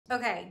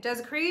Okay,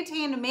 does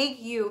creatine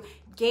make you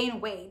gain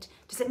weight?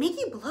 Does it make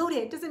you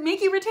bloated? Does it make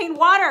you retain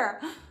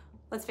water?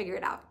 Let's figure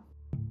it out.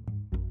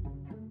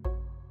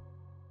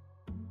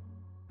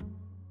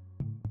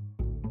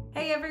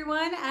 Hey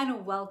everyone,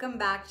 and welcome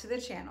back to the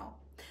channel.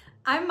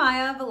 I'm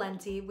Maya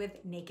Valenti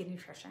with Naked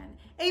Nutrition,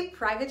 a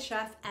private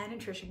chef and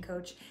nutrition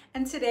coach,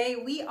 and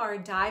today we are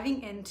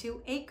diving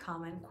into a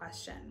common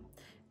question.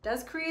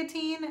 Does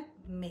creatine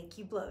make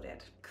you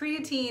bloated?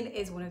 Creatine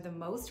is one of the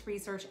most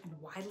researched and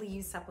widely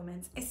used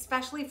supplements,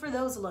 especially for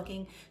those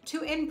looking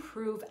to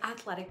improve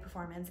athletic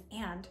performance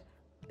and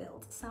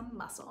build some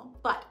muscle.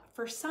 But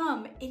for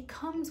some, it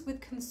comes with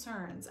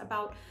concerns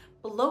about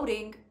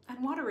bloating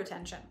and water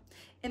retention.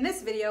 In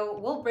this video,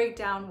 we'll break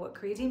down what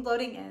creatine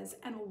bloating is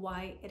and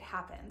why it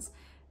happens,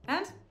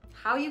 and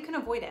how you can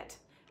avoid it,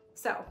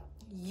 so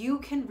you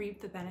can reap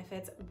the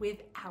benefits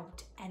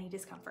without any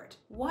discomfort.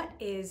 What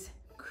is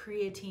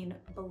creatine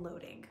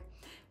bloating?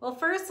 Well,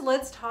 first,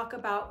 let's talk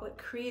about what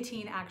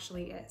creatine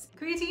actually is.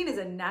 Creatine is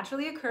a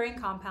naturally occurring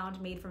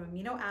compound made from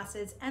amino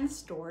acids and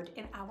stored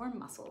in our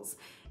muscles.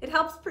 It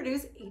helps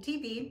produce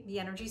ATP, the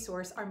energy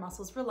source our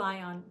muscles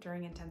rely on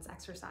during intense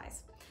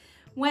exercise.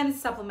 When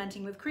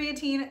supplementing with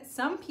creatine,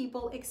 some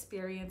people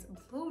experience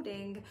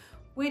bloating,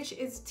 which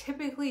is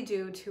typically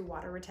due to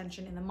water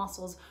retention in the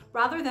muscles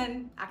rather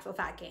than actual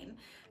fat gain.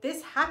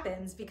 This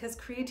happens because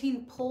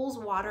creatine pulls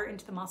water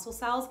into the muscle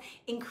cells,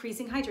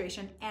 increasing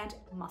hydration and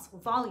muscle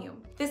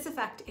volume. This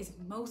effect is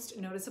most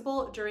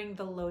noticeable during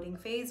the loading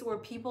phase, where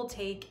people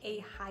take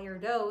a higher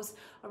dose,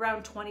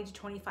 around 20 to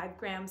 25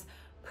 grams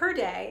per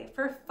day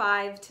for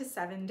 5 to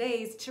 7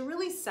 days to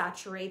really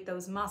saturate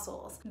those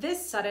muscles.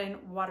 This sudden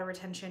water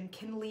retention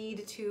can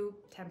lead to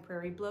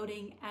temporary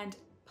bloating and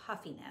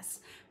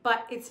puffiness,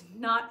 but it's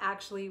not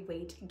actually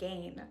weight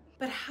gain.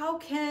 But how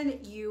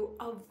can you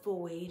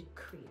avoid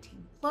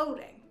creatine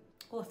bloating?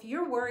 Well, if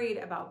you're worried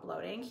about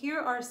bloating, here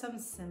are some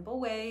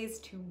simple ways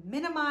to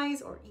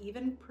minimize or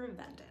even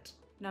prevent it.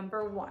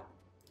 Number 1,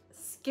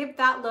 skip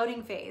that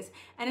loading phase,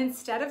 and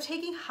instead of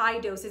taking high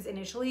doses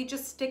initially,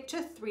 just stick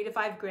to 3 to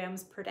 5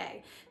 grams per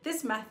day.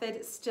 This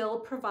method still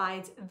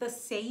provides the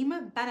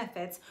same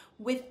benefits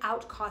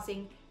without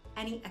causing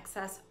any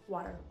excess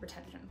water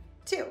retention.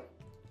 2,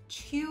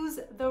 choose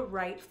the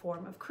right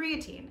form of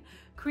creatine.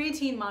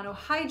 Creatine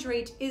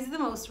monohydrate is the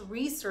most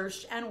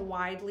researched and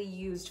widely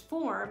used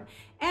form,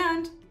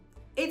 and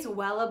it's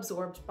well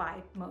absorbed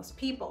by most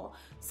people.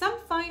 Some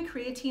find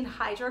creatine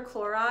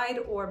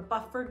hydrochloride or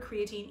buffered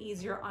creatine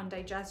easier on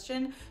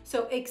digestion,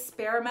 so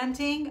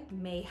experimenting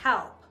may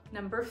help.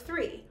 Number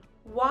 3,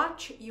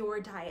 watch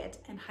your diet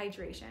and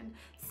hydration.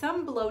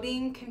 Some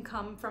bloating can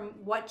come from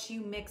what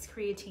you mix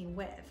creatine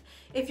with.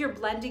 If you're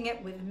blending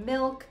it with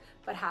milk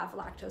but have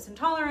lactose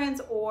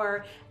intolerance,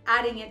 or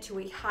adding it to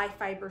a high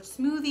fiber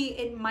smoothie,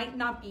 it might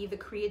not be the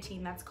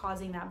creatine that's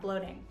causing that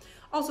bloating.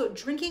 Also,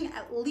 drinking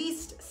at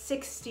least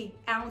 60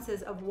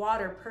 ounces of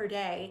water per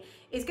day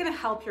is gonna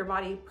help your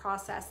body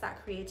process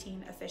that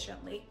creatine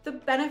efficiently. The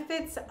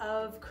benefits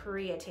of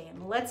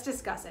creatine, let's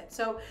discuss it.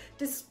 So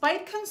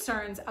despite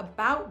concerns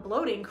about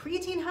bloating,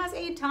 creatine has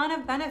a ton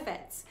of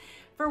benefits.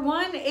 For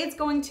one, it's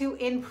going to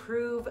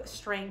improve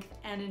strength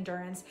and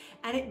endurance,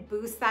 and it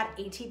boosts that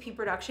ATP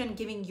production,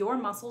 giving your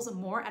muscles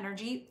more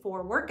energy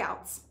for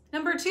workouts.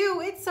 Number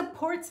 2, it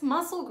supports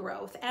muscle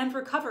growth and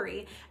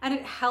recovery, and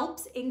it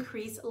helps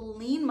increase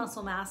lean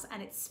muscle mass,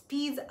 and it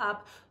speeds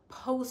up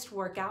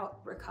post-workout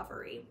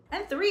recovery.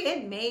 And 3,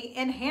 it may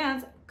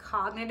enhance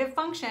cognitive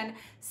function.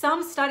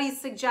 Some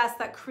studies suggest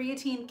that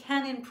creatine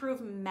can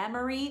improve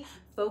memory,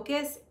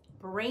 focus,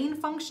 brain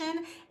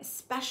function,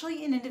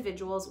 especially in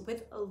individuals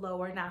with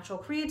lower natural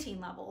creatine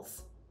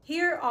levels.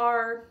 Here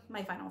are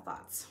my final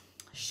thoughts.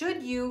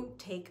 Should you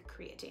take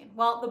creatine?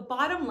 Well, the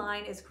bottom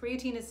line is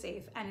creatine is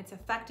safe and it's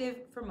effective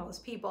for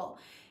most people.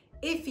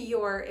 If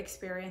you're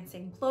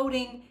experiencing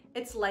bloating,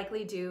 it's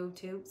likely due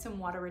to some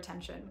water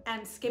retention,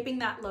 and skipping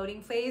that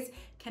loading phase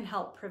can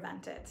help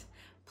prevent it.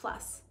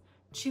 Plus,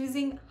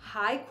 choosing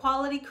high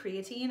quality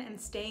creatine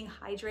and staying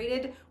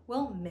hydrated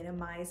will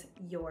minimize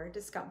your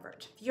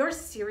discomfort. If you're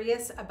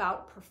serious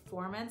about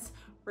performance,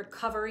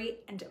 recovery,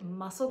 and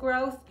muscle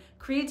growth,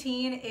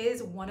 creatine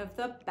is one of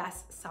the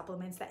best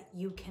supplements that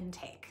you can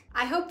take.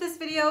 I hope this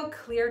video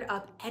cleared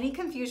up any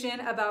confusion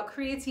about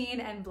creatine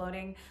and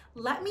bloating.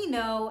 Let me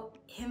know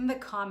in the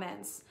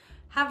comments.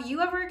 Have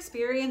you ever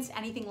experienced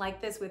anything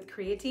like this with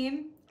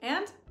creatine?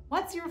 And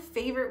what's your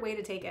favorite way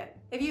to take it?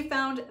 If you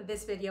found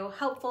this video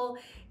helpful,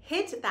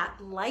 hit that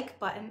like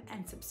button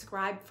and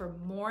subscribe for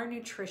more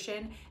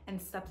nutrition and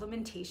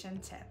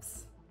supplementation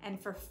tips. And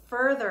for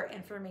further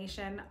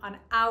information on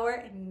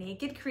our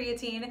Naked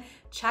Creatine,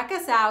 check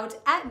us out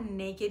at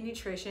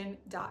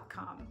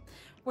nakednutrition.com,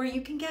 where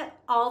you can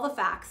get all the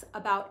facts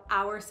about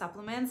our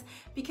supplements,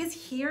 because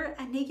here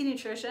at Naked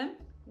Nutrition,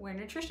 we're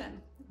nutrition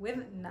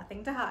with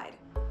nothing to hide.